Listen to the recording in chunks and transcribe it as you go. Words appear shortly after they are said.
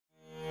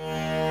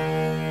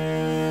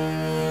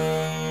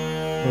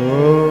When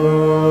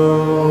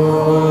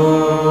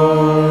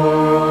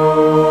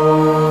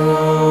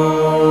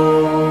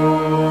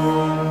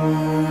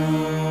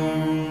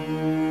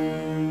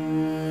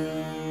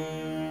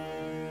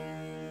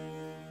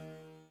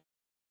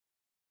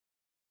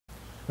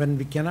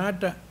we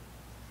cannot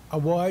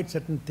avoid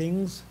certain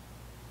things,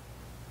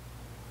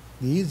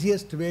 the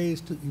easiest way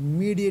is to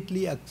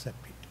immediately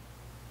accept it.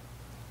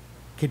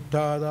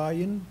 Kitta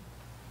Dayin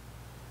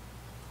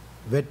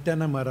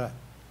Vetana Mara.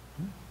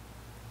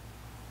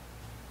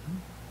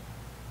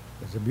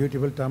 That's a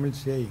beautiful Tamil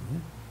saying.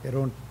 I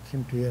don't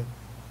seem to have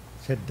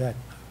said that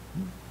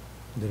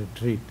in the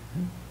retreat.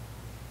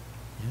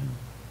 Yeah.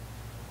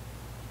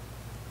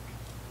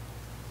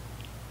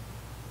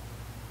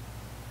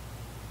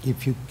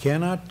 If you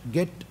cannot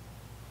get,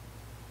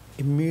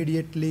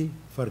 immediately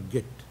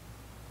forget.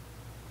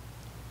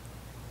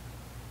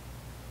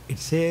 It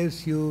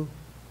saves you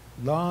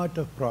lot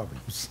of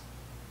problems.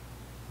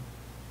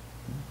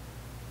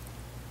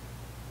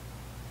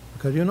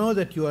 Because you know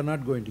that you are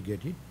not going to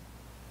get it,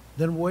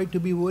 then why to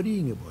be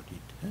worrying about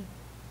it?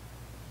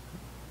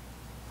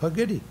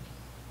 Forget it.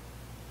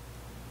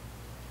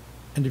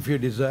 And if you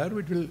deserve,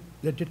 it will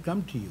let it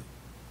come to you.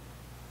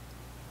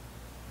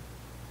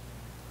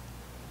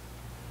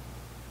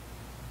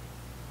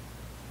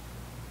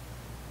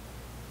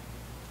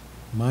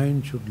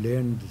 Mind should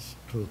learn this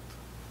truth.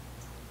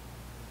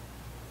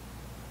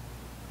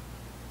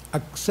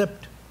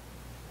 Accept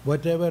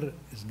whatever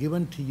is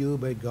given to you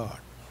by God,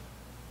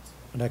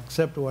 and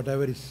accept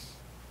whatever is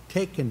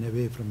taken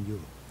away from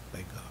you by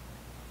God.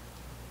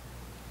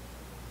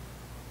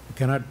 You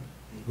cannot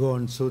go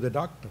and sue the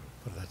doctor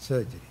for that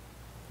surgery.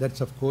 That's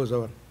of course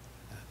our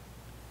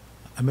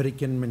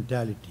American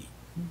mentality.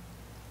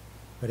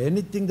 But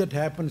anything that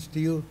happens to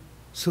you,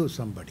 sue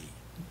somebody.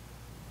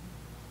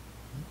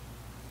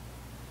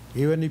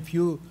 Even if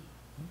you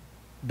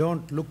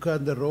don't look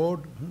at the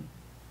road,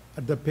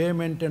 at the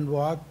pavement and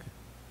walk,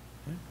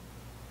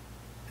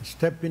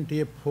 step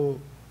into a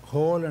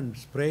hole and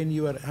sprain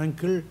your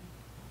ankle,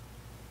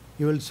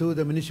 you will sue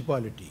the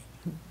municipality.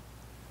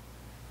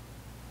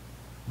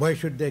 Why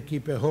should they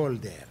keep a hole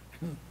there?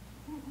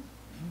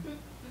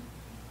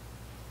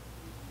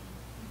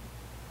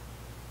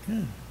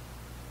 Yeah.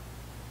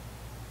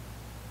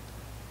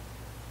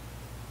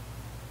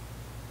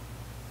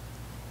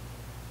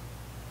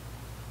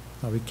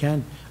 Now we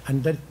can't,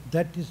 and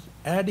that is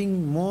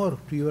adding more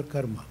to your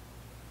karma.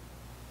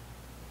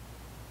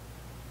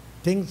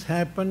 Things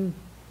happen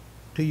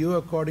to you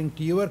according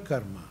to your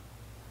karma,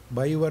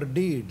 by your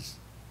deeds,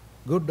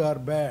 good or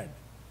bad.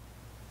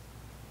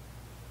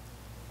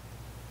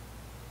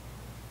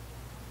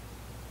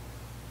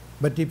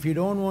 But if you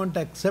don't want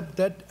to accept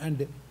that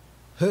and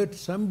hurt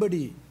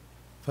somebody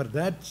for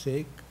that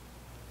sake,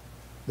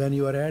 then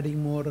you are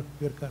adding more of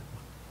your karma.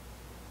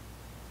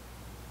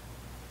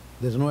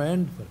 There's no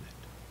end for that.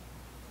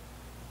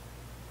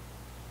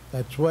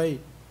 That's why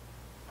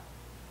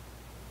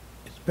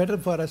it's better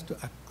for us to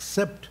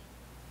accept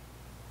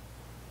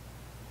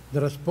the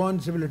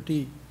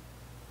responsibility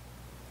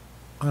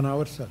on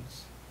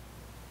ourselves.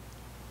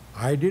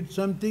 I did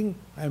something,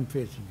 I am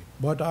facing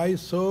it. What I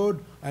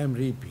sowed, I am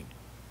reaping.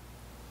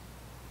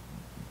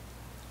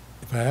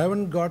 If I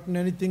haven't gotten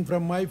anything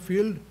from my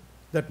field,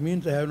 that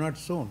means I have not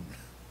sown.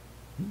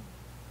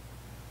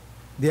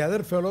 The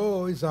other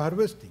fellow is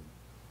harvesting.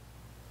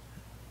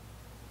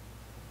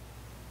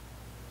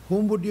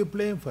 Whom would you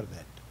blame for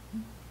that?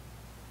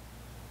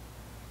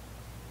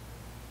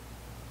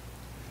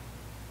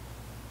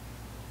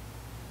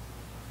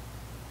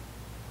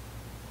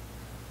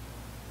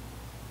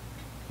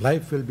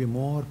 Life will be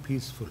more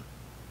peaceful,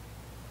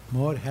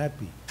 more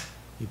happy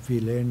if we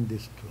learn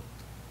this truth.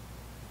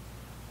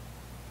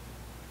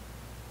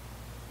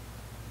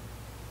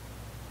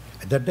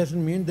 That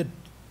doesn't mean that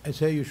I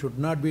say you should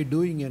not be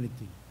doing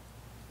anything.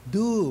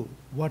 Do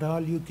what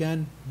all you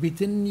can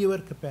within your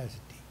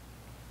capacity.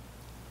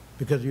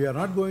 Because you are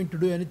not going to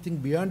do anything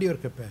beyond your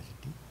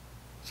capacity.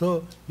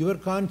 So your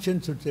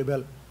conscience would say,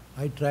 well,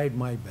 I tried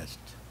my best.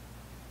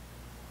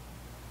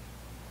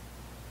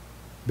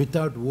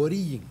 Without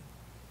worrying,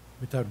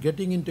 without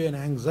getting into an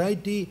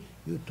anxiety,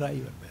 you try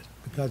your best.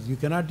 Because you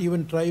cannot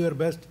even try your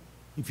best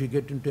if you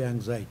get into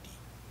anxiety.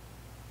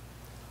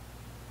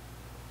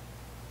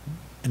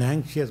 An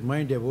anxious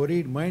mind, a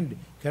worried mind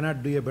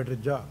cannot do a better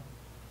job.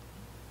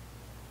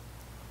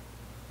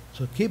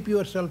 So keep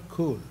yourself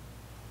cool.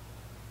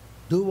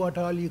 Do what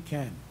all you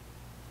can.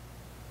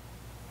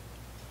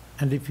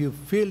 And if you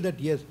feel that,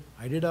 yes,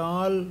 I did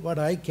all what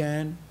I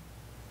can,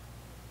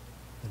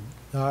 then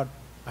God,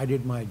 I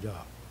did my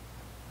job.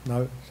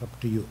 Now it's up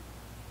to you.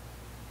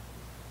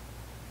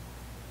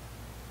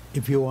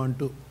 If you want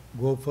to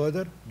go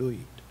further, do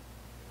it.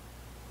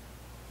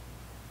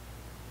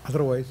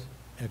 Otherwise,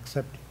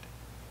 accept it.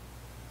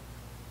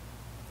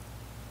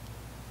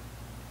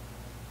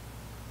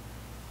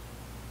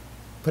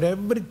 For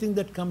everything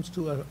that comes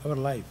to our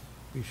life,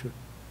 we should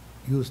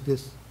use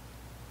this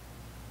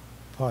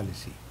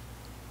policy.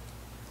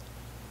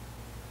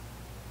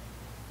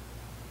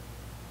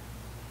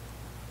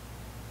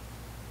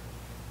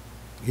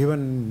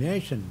 Even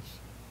nations,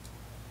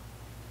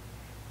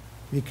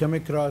 we come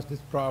across this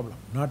problem,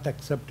 not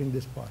accepting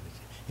this policy.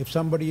 If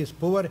somebody is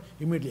poor,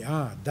 immediately,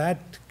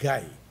 that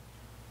guy,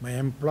 my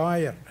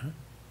employer,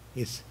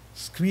 is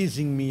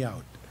squeezing me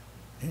out.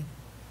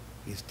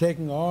 He's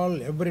taking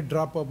every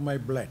drop of my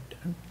blood.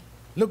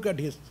 Look at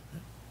he's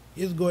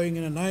going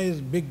in a nice,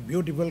 big,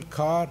 beautiful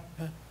car.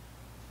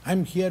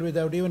 I'm here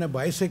without even a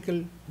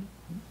bicycle.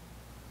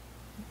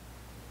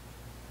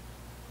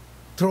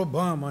 Throw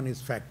bomb on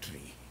his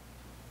factory.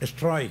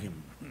 Destroy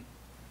him.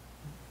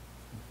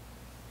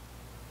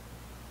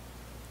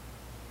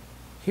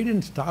 He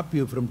didn't stop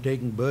you from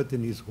taking birth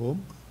in his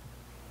home.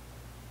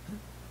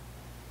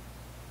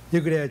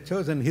 You could have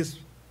chosen his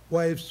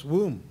wife's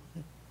womb.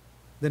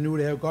 Then you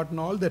would have gotten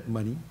all that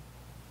money.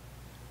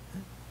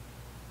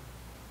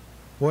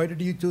 Why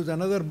did you choose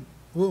another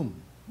womb?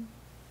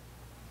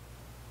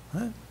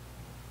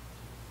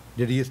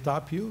 Did he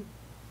stop you?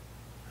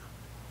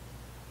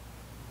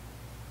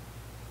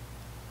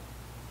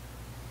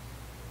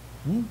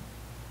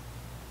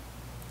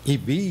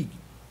 If we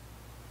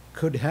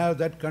could have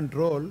that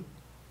control,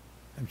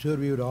 I'm sure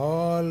we would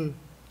all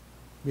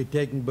be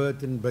taking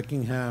birth in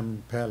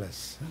Buckingham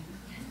Palace.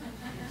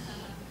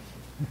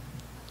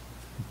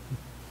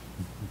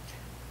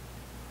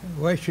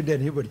 Why should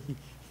anybody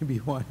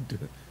want to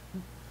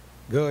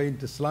go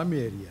into slum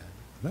area?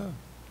 No.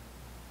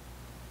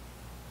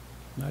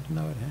 Not in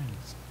our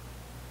hands.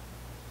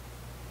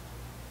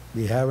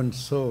 We haven't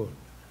sold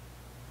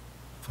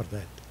for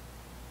that.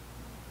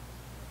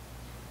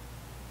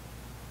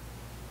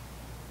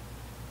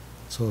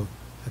 So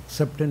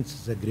acceptance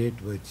is a great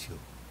virtue.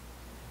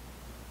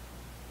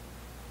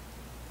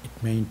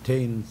 It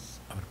maintains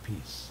our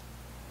peace.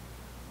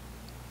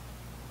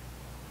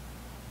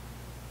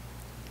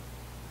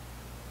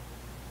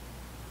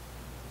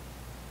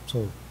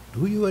 So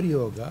do your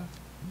yoga.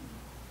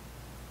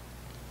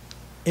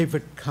 If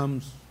it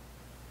comes,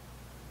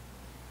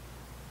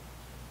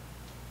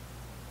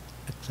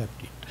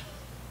 accept it.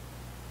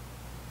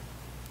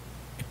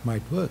 It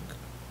might work.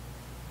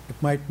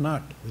 It might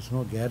not. There's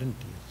no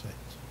guarantee as such.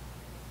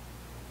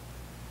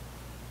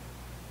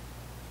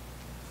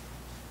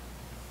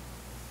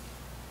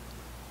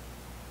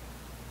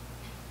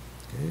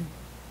 Okay?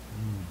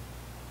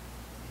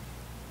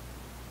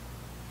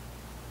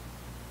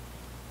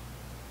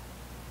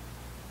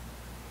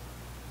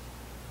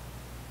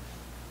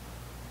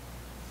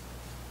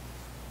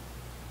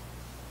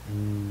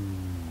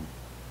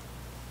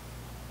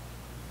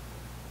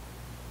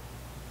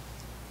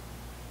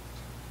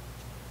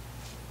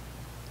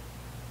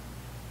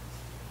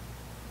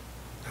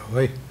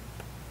 Boy,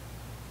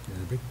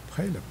 there's a big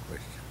pile of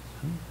questions.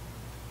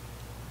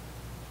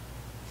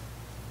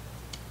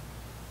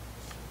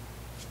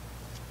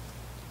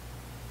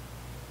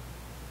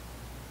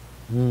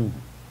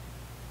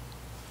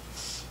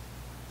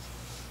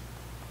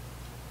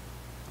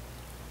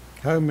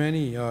 How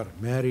many are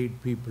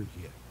married people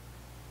here?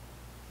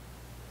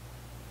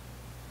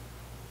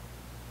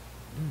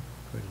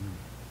 Quite a number.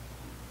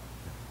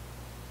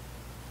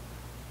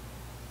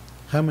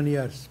 How many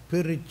are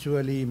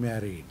spiritually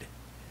married?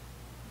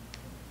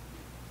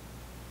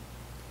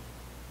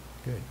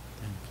 Good,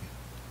 thank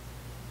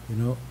you.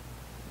 You know,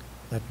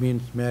 that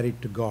means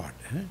married to God.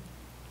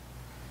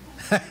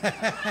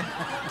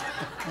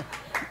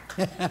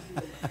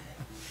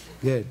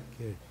 Good,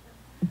 good.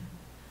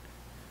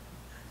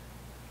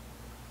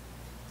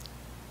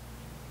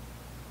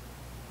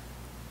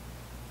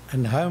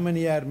 And how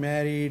many are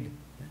married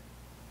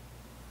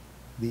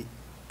the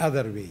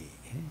other way?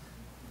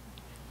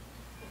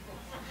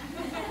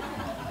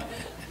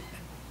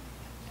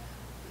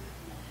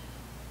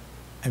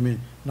 I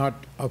mean, not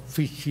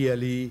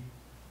officially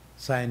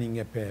signing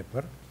a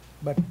paper,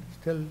 but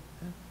still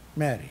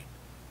married.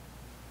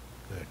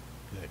 Good,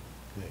 good,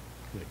 good,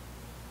 good.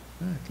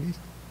 At least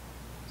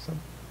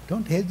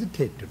don't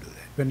hesitate to do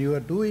that. When you are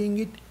doing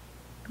it,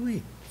 do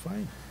it.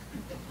 Fine.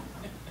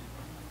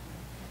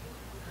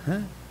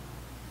 Huh?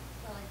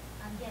 Well,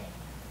 I'm getting it.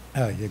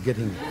 Oh, you're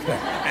getting it.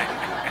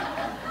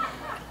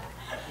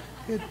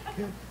 Good,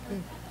 good,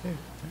 good, good.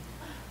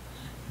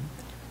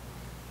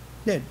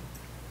 Yeah,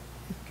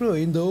 it's true.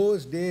 In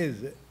those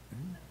days,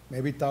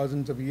 maybe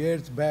thousands of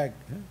years back,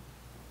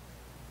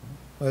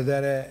 was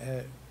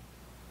there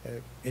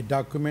a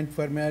document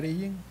for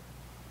marrying?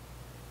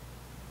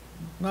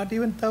 Not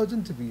even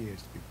thousands of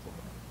years before.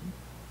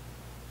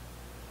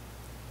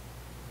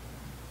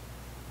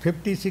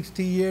 50,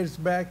 60 years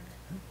back,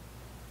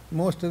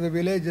 most of the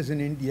villages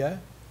in India,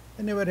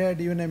 they never had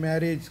even a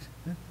marriage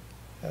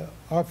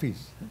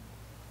office.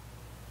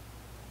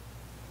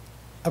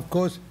 Of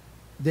course,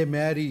 they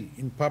marry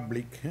in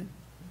public.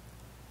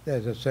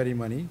 There's a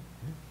ceremony.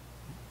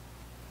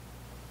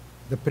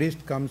 The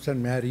priest comes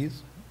and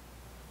marries,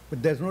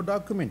 but there's no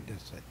document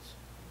as such.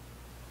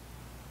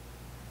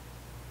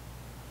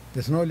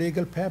 There's no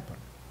legal paper.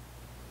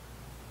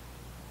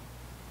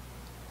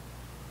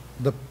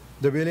 The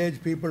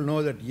village people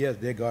know that, yes,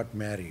 they got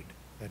married.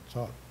 That's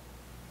all.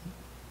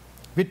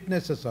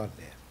 Witnesses are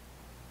there.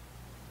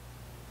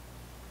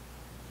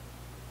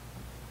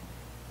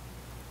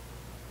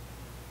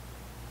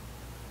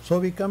 So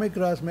we come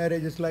across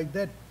marriages like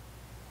that.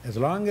 As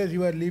long as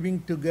you are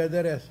living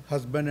together as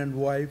husband and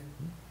wife,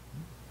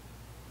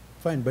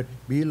 fine, but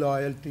be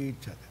loyal to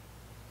each other.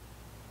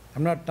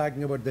 I'm not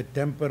talking about the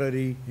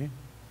temporary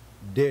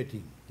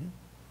dating.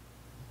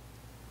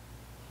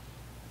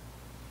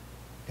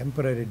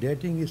 Temporary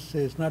dating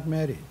is not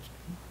marriage.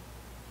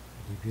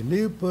 If you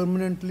live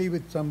permanently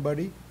with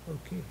somebody,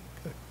 okay,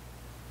 good.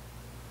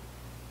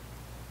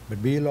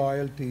 But be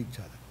loyal to each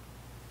other.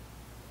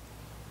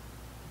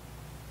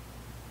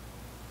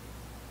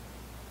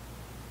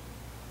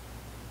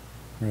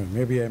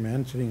 Maybe I'm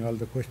answering all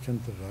the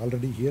questions that are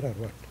already here or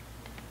what?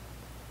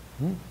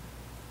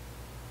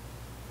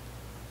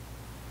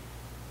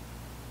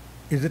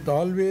 Is it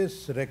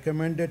always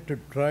recommended to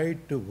try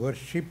to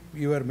worship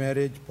your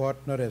marriage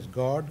partner as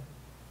God?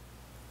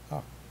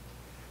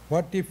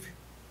 What if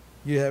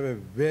you have a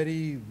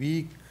very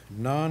weak,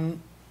 non-assertive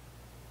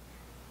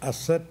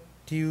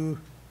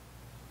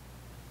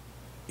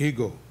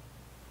ego?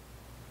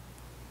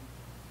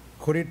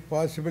 Could it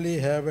possibly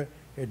have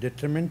a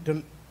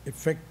detrimental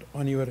effect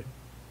on your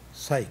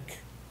psyche,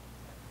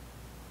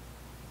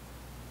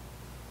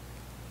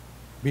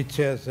 which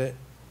has a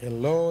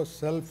low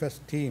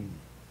self-esteem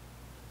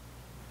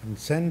and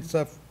sense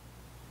of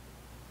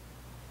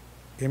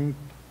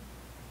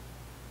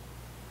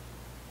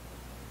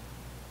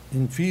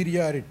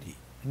inferiority,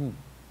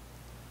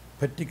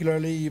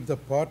 particularly if the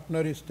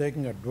partner is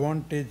taking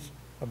advantage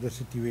of the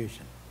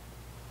situation?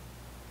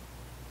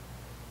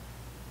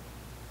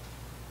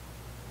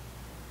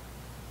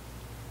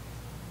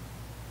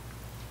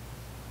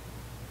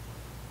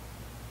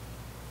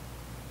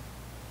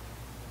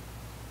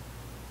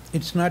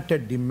 It's not a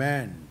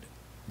demand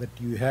that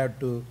you have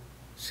to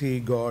see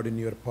God in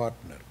your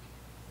partner.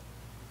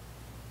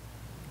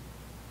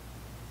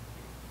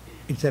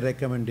 It's a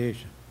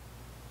recommendation.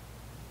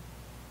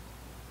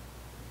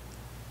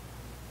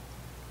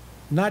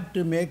 Not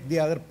to make the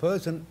other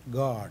person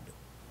God,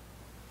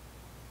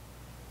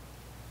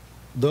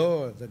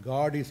 though the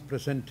God is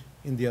present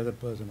in the other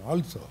person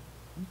also.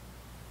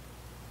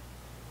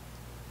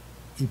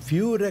 If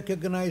you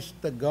recognize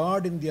the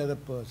God in the other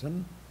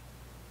person,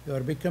 you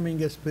are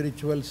becoming a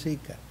spiritual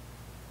seeker.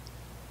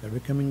 You are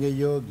becoming a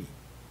yogi.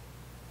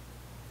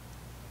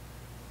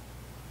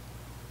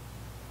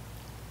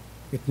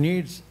 It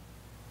needs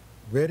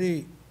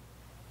very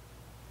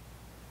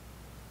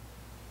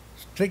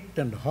strict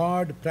and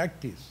hard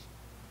practice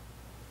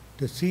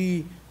to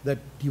see that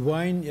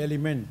divine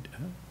element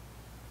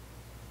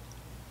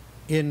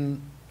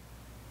in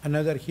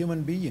another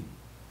human being.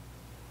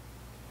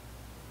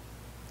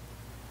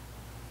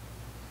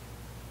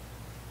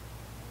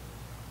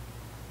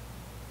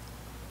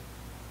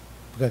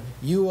 Because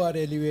you are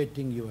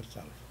elevating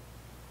yourself.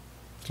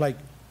 It's like,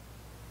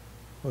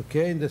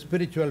 okay, in the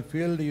spiritual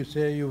field you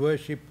say you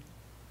worship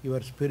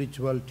your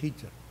spiritual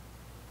teacher,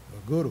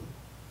 your guru.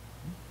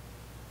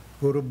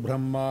 Guru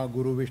Brahma,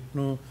 Guru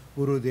Vishnu,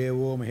 Guru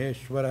Devo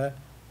Maheshwara.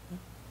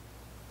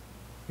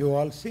 You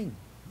all sing.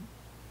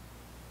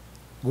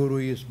 Guru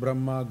is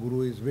Brahma,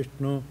 Guru is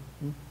Vishnu,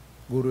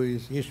 Guru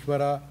is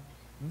Ishvara,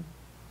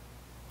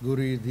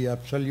 Guru is the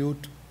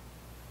Absolute.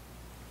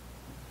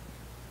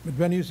 But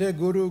when you say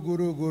Guru,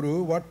 Guru,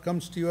 Guru, what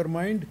comes to your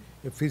mind?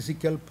 A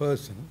physical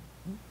person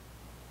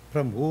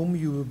from whom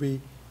you will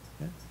be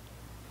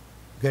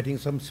getting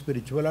some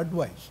spiritual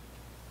advice.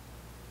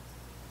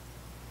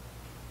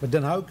 But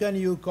then how can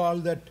you call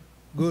that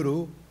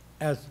Guru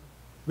as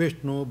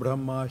Vishnu,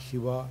 Brahma,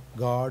 Shiva,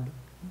 God?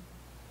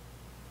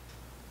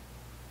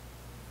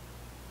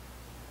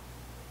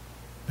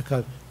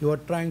 Because you are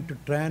trying to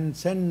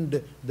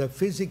transcend the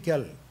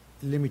physical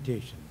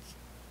limitations.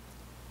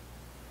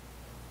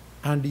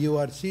 And you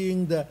are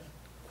seeing the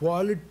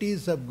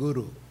qualities of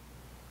Guru,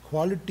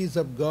 qualities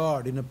of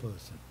God in a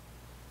person.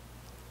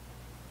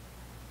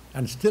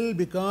 And still,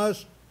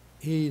 because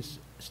he is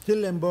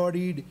still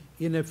embodied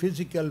in a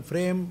physical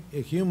frame,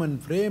 a human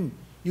frame,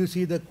 you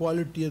see the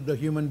quality of the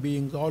human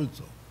beings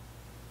also.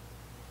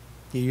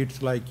 He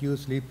eats like you,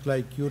 sleeps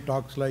like you,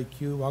 talks like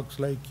you, walks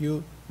like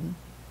you,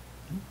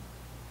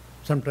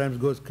 sometimes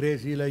goes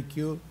crazy like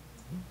you.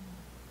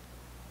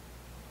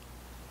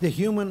 The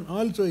human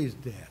also is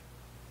there.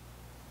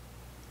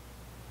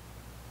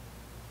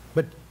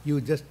 But you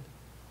just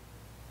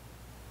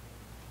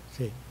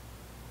say,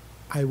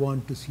 I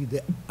want to see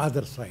the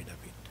other side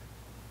of it.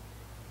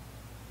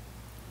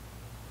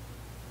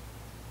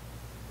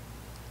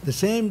 The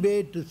same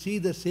way to see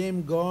the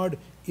same God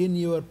in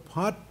your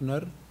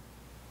partner,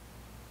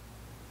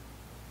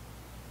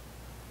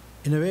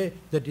 in a way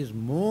that is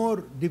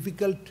more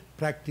difficult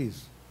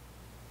practice.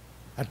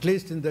 At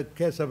least in the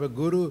case of a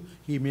guru,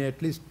 he may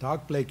at least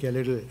talk like a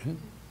little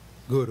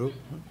guru.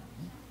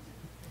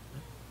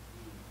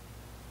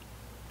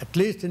 At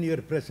least in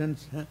your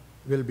presence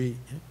will be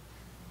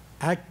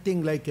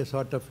acting like a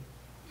sort of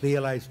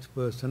realized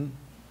person.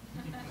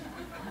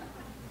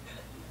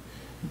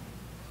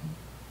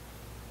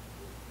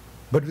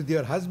 But with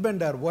your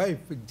husband or wife,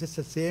 it's just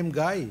the same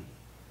guy.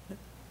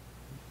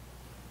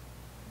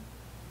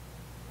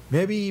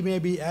 Maybe he may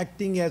be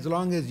acting as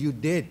long as you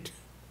date,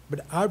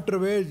 but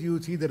afterwards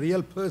you see the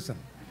real person.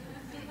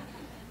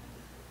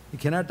 You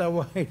cannot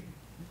avoid.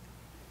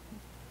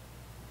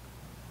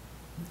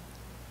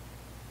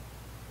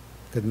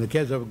 Because in the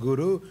case of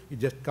Guru, he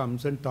just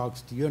comes and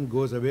talks to you and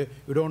goes away.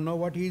 You don't know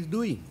what he is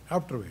doing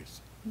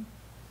afterwards.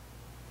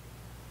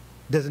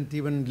 Doesn't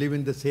even live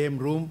in the same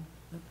room,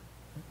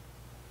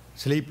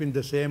 sleep in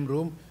the same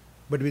room.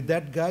 But with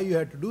that guy, you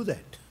have to do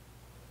that.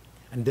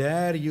 And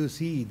there you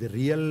see the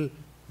real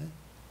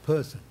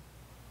person.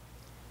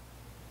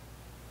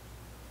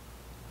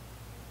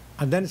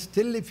 And then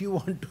still if you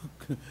want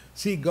to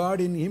see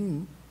God in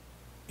him,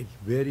 it's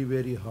very,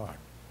 very hard.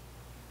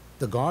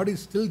 The God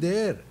is still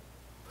there.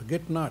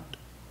 Forget not.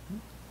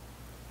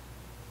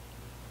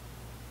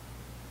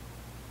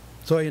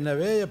 So in a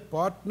way, a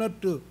partner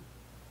to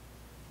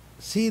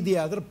see the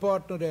other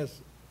partner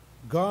as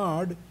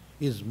God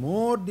is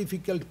more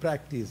difficult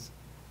practice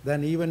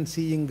than even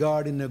seeing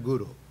God in a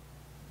guru.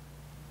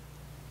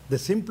 The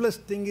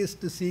simplest thing is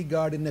to see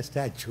God in a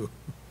statue.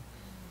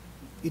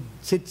 It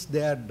sits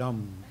there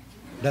dumb,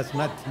 does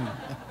nothing.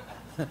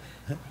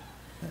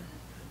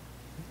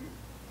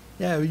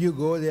 Yeah, you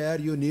go there,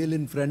 you kneel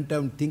in front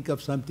and think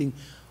of something.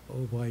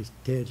 Oh boy,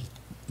 it's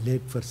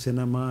late for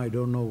cinema, I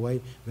don't know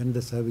why, when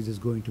the service is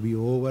going to be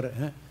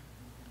over.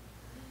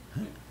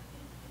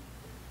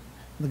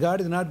 The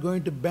God is not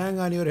going to bang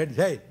on your head.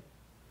 Hey,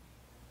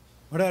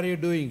 what are you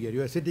doing here?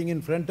 You are sitting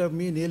in front of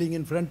me, kneeling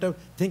in front of,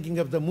 thinking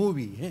of the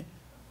movie.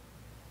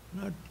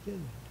 Not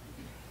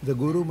the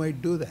Guru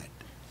might do that.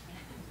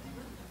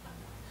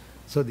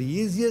 So the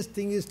easiest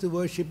thing is to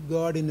worship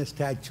God in a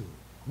statue,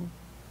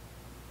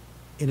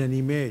 in an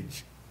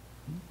image.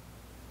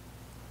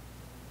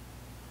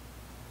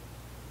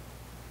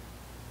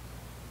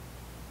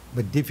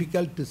 But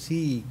difficult to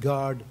see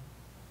God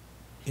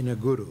in a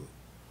Guru.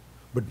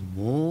 But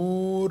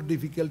more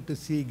difficult to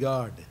see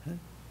God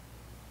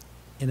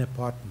in a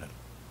partner.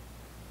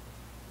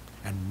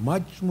 And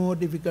much more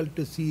difficult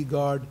to see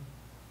God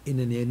in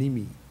an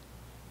enemy.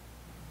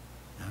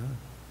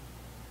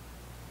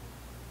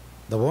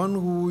 The one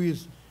who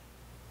is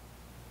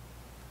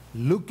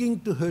looking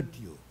to hurt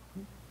you.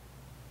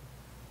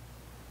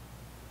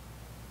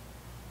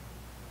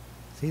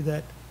 See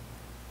that?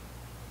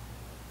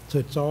 So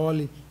it's all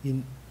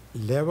in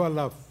level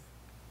of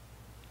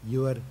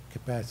your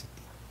capacity.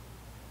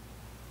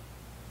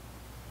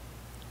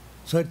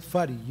 So it's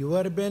for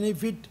your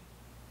benefit,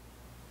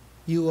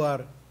 you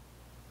are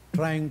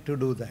trying to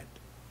do that.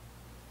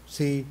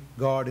 See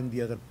God in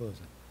the other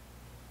person.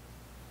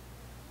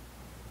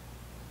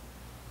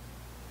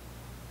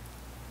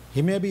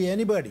 He may be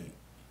anybody.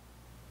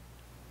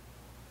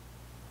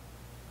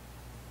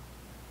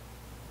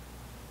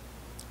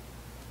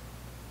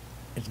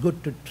 It's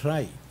good to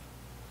try.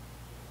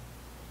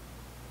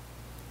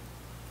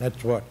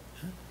 That's what.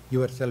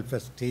 Your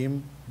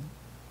self-esteem,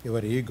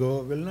 your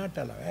ego will not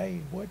allow.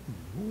 Hey,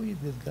 who is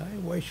this guy?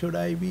 Why should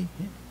I be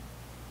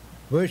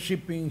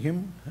worshipping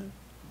him?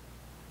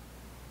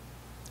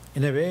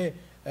 In a way,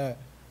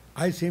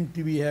 I seem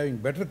to be having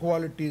better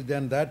qualities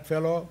than that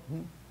fellow.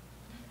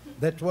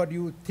 That's what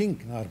you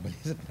think normally,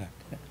 isn't it?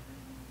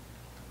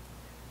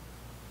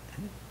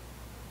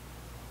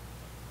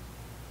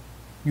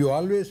 You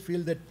always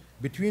feel that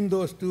between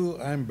those two,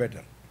 I am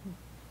better.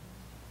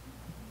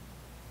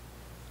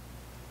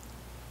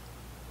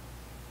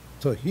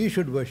 So he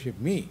should worship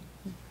me.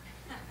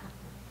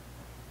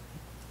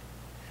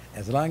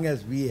 As long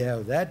as we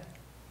have that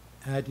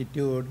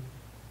attitude,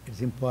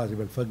 it's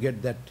impossible.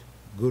 Forget that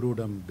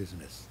gurudom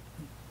business,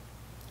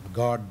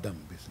 goddom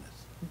business.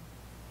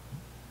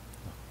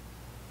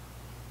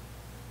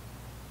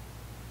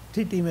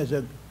 Treat him as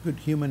a good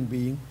human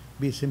being,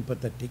 be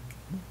sympathetic.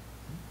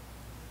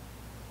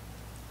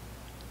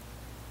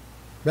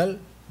 Well,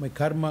 my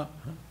karma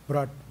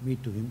brought me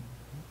to him.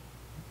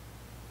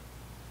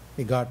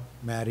 He got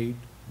married.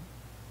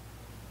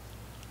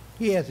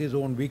 He has his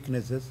own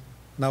weaknesses.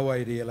 Now I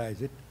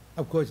realize it.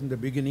 Of course, in the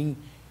beginning,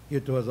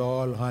 it was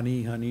all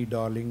honey, honey,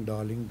 darling,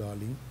 darling,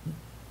 darling.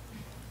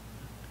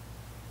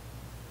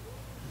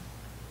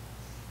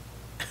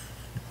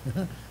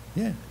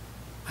 Yeah.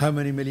 How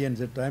many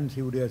millions of times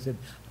he would have said,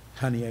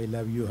 honey, I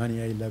love you,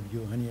 honey, I love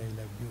you, honey, I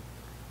love you.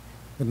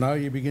 But now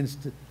he begins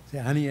to say,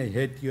 honey, I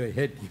hate you, I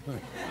hate you.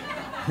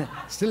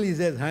 Still he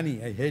says,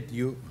 honey, I hate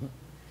you.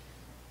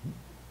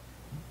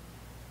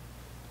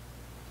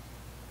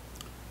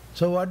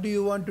 So what do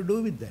you want to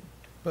do with that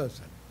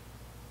person?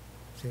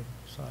 Say,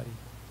 sorry.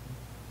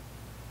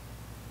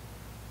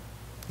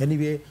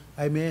 Anyway,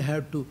 I may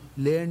have to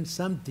learn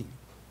something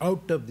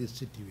out of this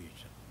situation.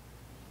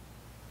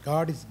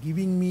 God is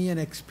giving me an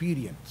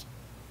experience,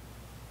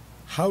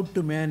 how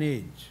to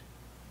manage.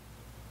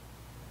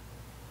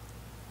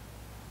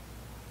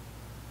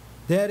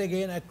 There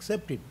again,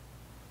 accept it.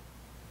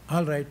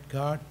 All right,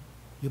 God,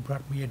 you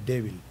brought me a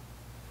devil.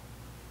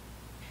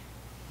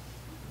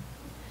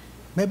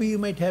 Maybe you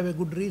might have a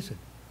good reason.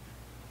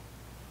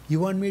 You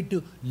want me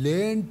to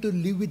learn to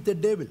live with the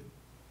devil.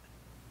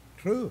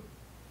 True.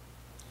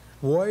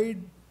 Why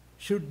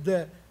should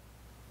the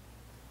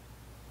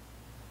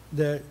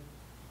the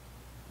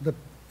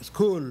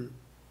school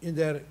in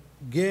their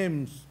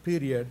games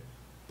period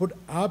put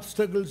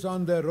obstacles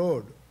on the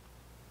road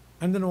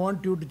and then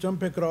want you to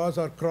jump across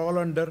or crawl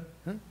under.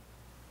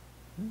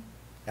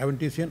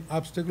 Haven't you seen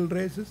obstacle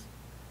races?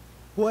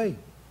 Why?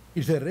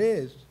 It's a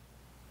race.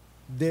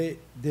 They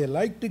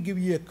like to give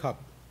you a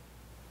cup.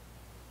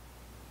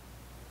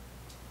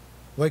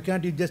 Why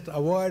can't you just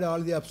avoid all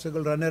the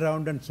obstacles, run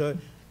around and say,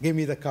 give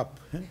me the cup?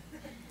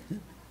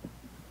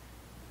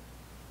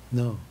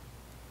 No.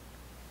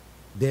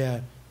 They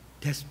are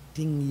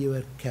testing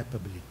your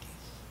capabilities.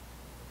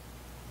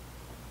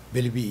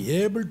 Will you be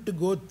able to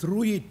go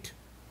through it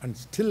and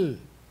still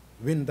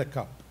win the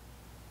cup?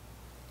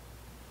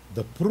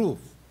 The proof.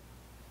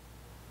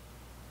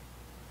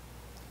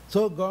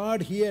 So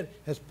God here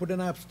has put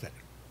an obstacle.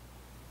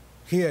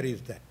 Here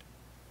is that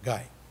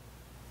guy.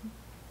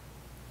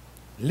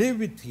 Live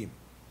with him.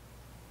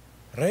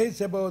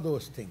 Rise above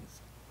those things.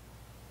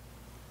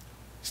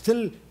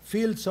 Still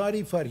feel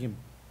sorry for him.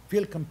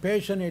 Feel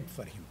compassionate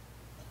for him.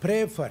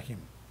 Pray for him.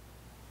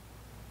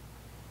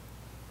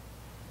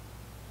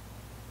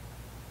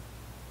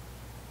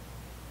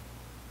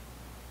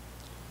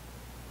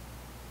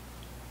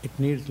 It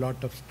needs a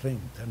lot of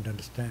strength and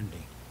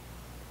understanding.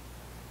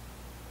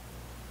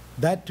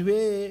 That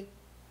way,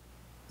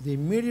 the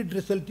immediate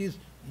result is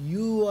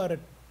you are at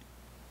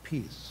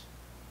peace.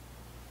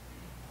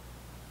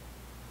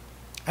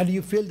 And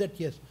you feel that,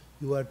 yes,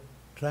 you are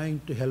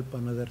trying to help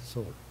another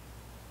soul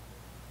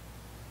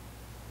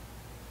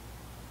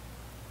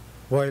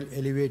while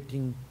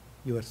elevating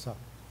yourself.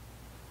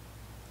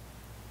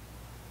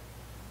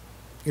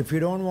 If you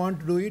don't want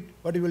to do it,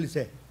 what you will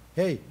say?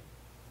 Hey,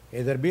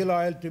 either be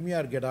loyal to me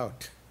or get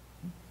out.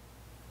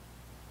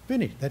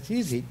 Finish. That's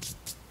easy.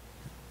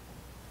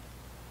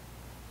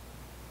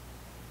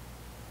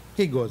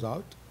 He goes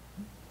out.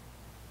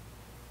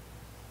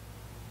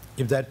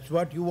 If that's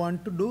what you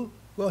want to do,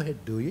 go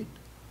ahead, do it.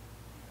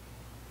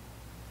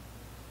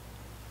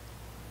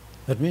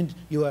 That means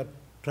you are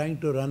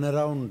trying to run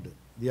around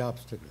the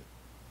obstacle.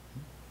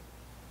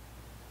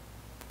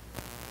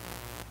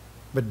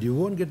 But you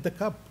won't get the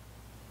cup.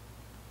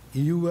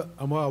 You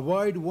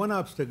avoid one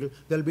obstacle,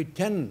 there will be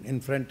 10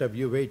 in front of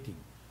you waiting.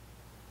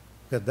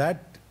 Because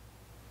that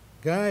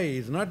guy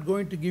is not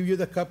going to give you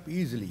the cup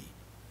easily.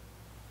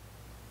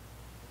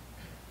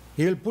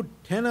 He will put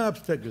 10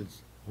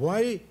 obstacles.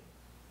 Why?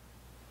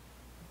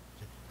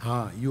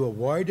 You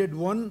avoided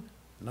one,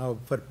 now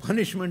for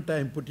punishment I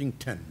am putting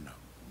 10 now.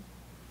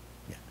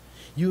 Yeah.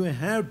 You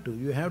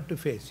have to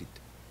face it.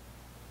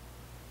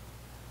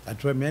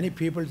 That's why many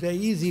people say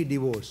easy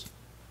divorce.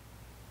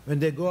 When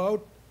they go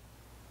out,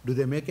 do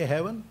they make a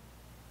heaven?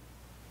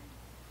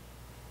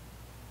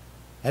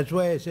 That's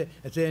why I say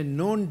a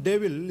known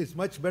devil is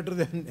much better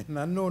than an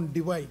unknown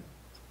divine.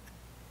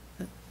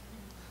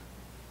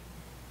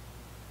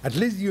 At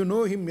least you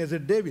know him as a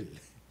devil.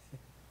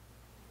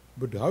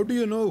 But how do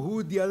you know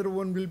who the other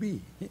one will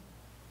be?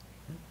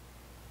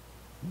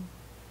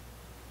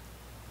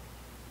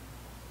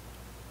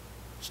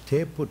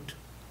 Stay put.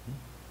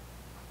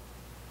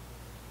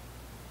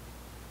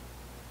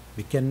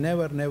 We can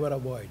never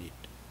avoid it.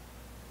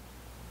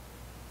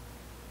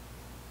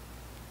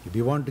 If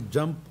you want to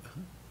jump,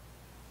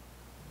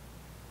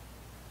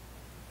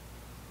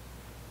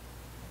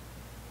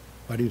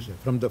 what do you say?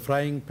 From the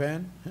frying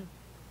pan?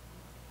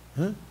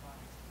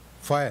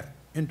 Fire,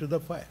 into the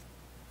fire.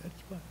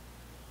 That's fine.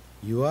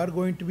 You are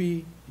going to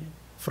be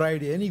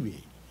fried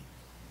anyway.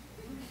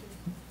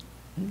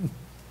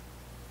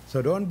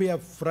 So don't be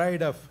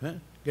afraid of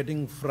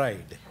getting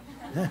fried.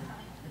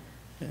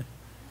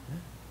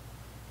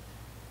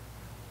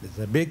 There's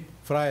a big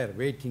fryer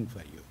waiting for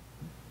you,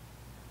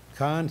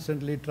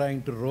 constantly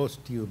trying to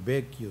roast you,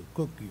 bake you,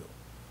 cook you.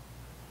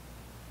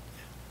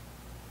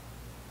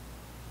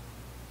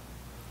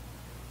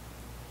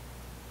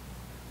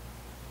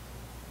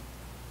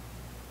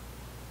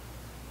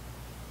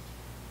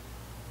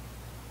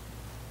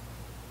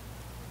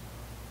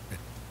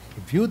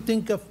 If you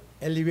think of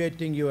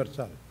elevating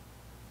yourself,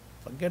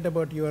 forget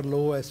about your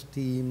low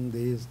esteem,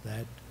 this,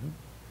 that.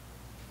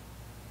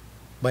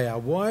 By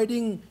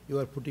avoiding, you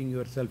are putting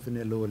yourself in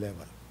a low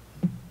level.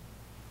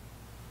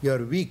 You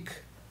are weak.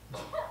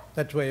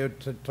 That's why you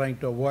are trying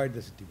to avoid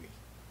the situation.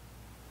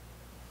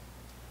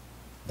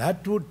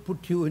 That would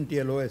put you into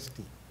a low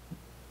esteem.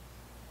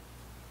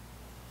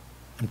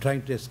 I'm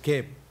trying to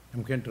escape.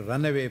 I'm going to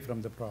run away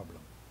from the problem.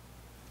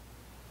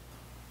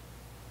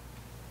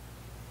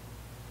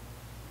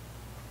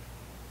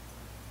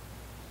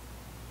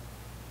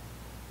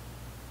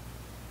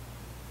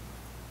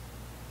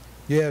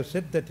 You have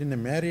said that in a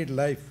married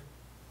life,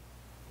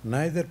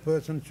 neither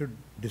person should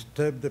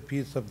disturb the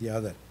peace of the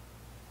other.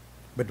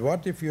 But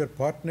what if your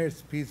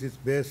partner's peace is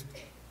based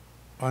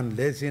on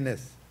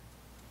laziness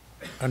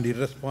and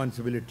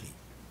irresponsibility?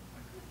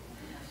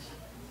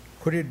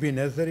 Could it be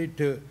necessary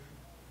to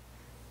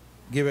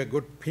give a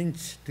good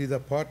pinch to the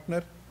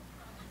partner?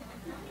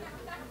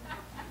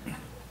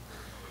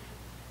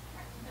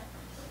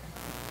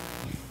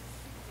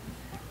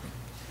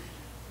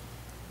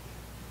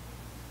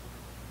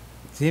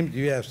 Seems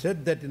you have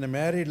said that in a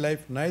married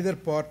life, neither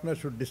partner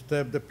should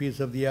disturb the peace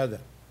of the other.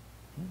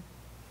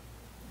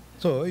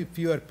 So, if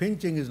your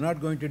pinching is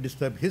not going to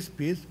disturb his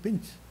peace,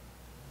 pinch.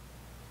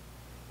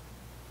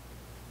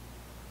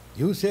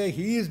 You say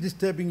he is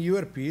disturbing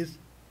your peace,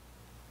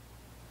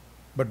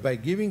 but by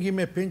giving him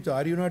a pinch,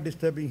 are you not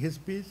disturbing his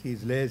peace? He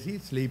is lazy,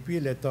 sleepy,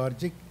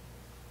 lethargic.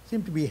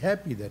 Seem to be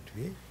happy that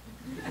way.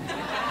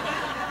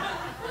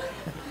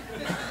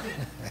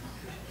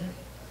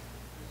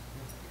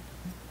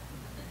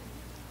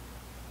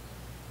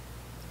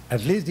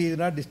 At least he is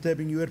not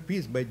disturbing your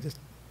peace by just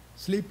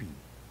sleeping.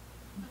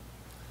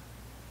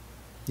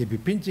 If you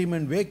pinch him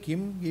and wake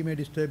him, he may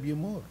disturb you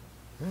more.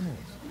 Who knows?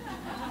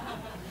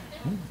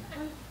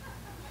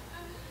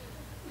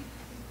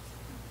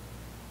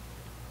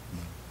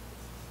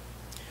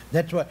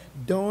 That's why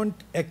don't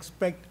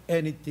expect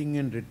anything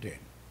in return.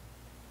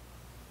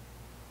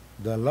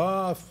 The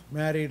law of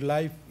married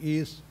life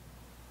is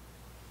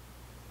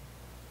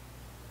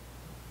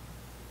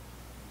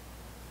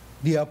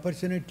the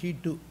opportunity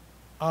to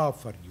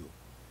offer you,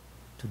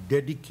 to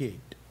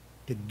dedicate,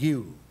 to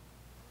give,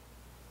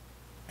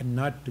 and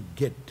not to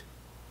get.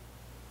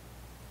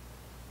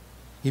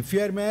 If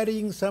you are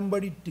marrying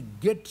somebody to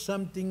get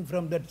something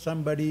from that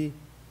somebody,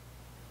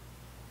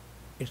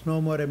 it's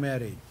no more a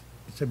marriage,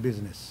 it's a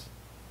business.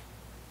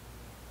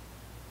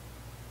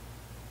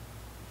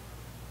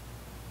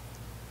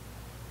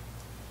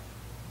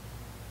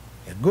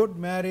 A good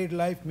married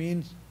life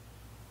means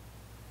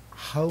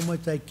how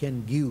much I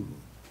can give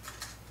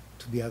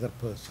to the other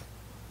person.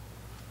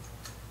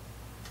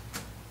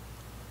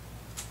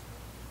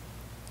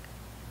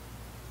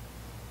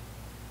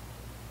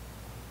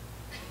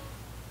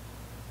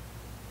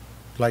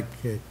 Like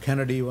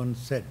Kennedy once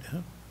said,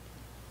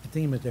 I think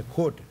he must have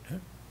quoted,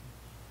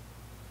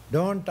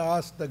 don't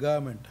ask the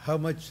government how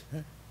much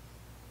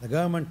the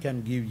government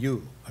can give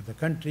you or the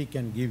country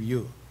can give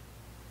you.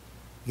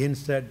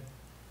 Instead,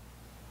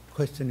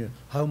 question you,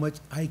 how much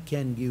I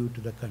can give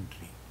to the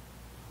country.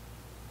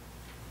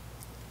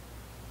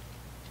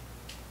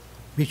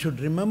 We should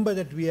remember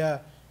that we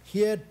are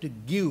here to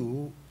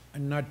give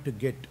and not to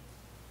get.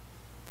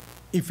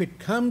 If it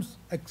comes,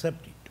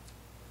 accept it.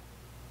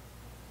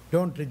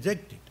 Don't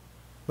reject it,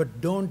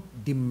 but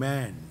don't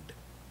demand.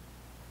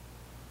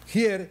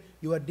 Here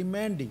you are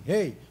demanding,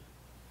 hey,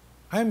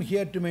 I'm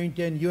here to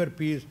maintain your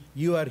peace,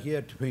 you are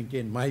here to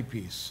maintain my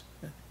peace.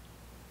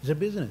 It's a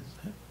business.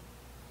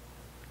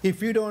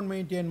 If you don't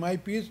maintain my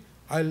peace,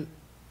 I'll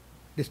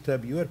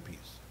disturb your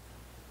peace.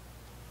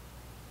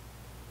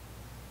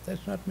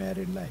 That's not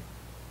married life.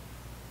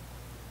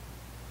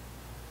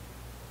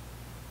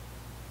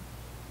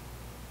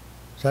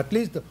 So at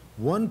least the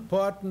one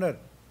partner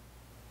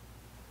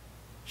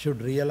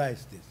should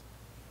realize this.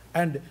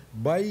 And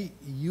by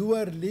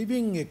your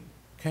living a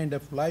kind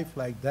of life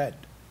like that,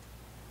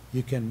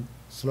 you can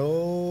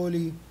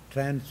slowly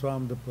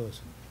transform the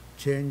person,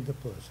 change the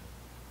person.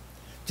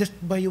 Just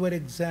by your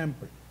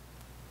example.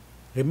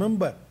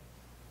 Remember,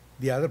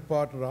 the other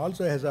partner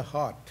also has a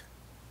heart.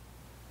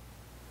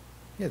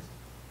 Yes.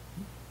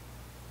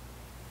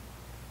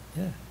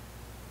 Yeah.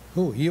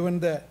 Who? Even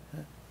the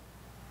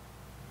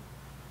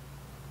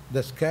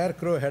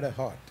scarecrow had a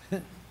heart.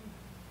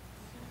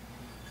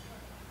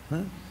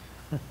 Huh?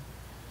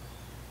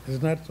 Is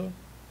it not so?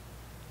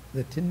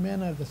 The Tin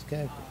Man or the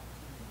scarecrow?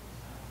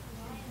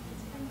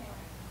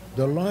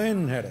 The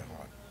lion had a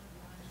heart.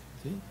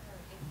 See?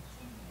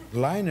 The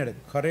lion had a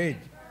courage.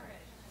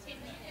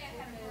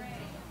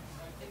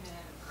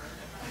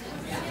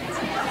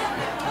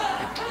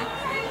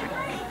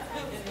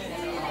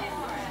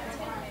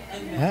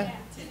 Huh?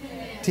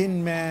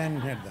 Tin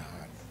Man had the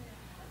heart.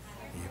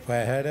 If I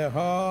had a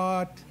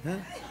heart,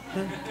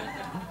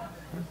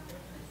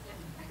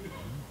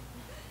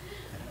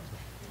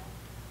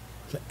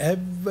 So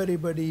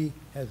everybody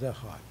has a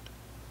heart.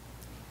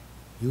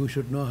 You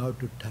should know how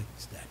to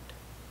touch that.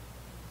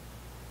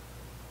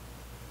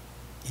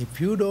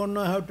 If you don't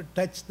know how to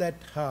touch that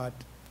heart,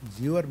 it's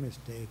your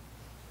mistake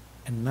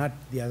and not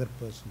the other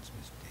person's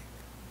mistake.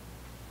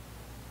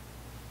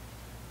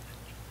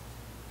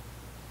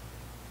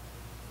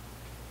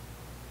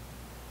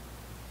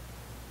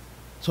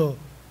 So,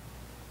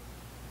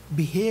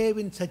 behave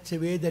in such a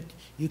way that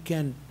you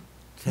can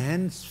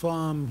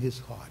transform his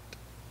heart,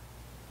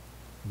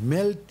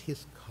 melt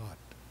his heart.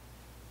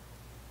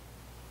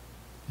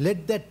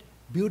 Let that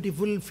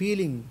beautiful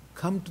feeling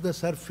come to the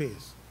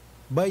surface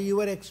by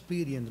your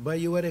experience, by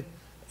your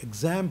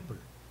example.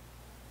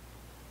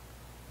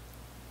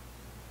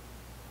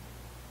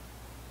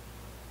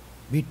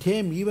 We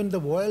tame even the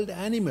wild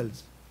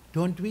animals,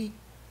 don't we?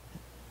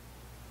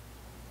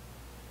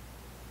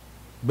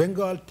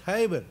 Bengal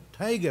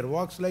tiger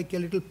walks like a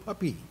little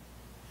puppy.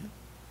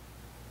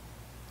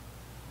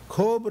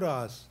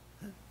 Cobras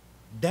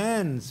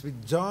dance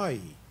with joy.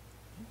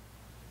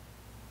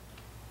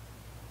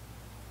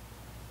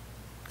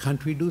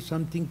 Can't we do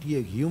something to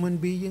a human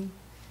being?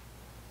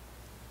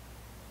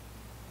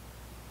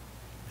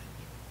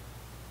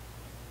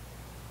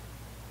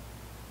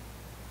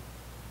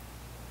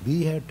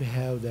 We have to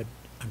have that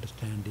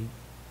understanding,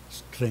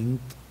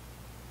 strength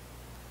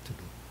to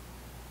do.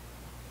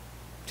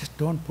 Just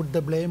don't put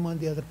the blame on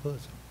the other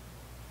person.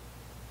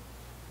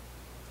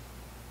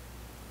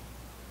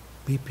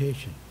 Be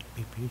patient,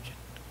 be patient.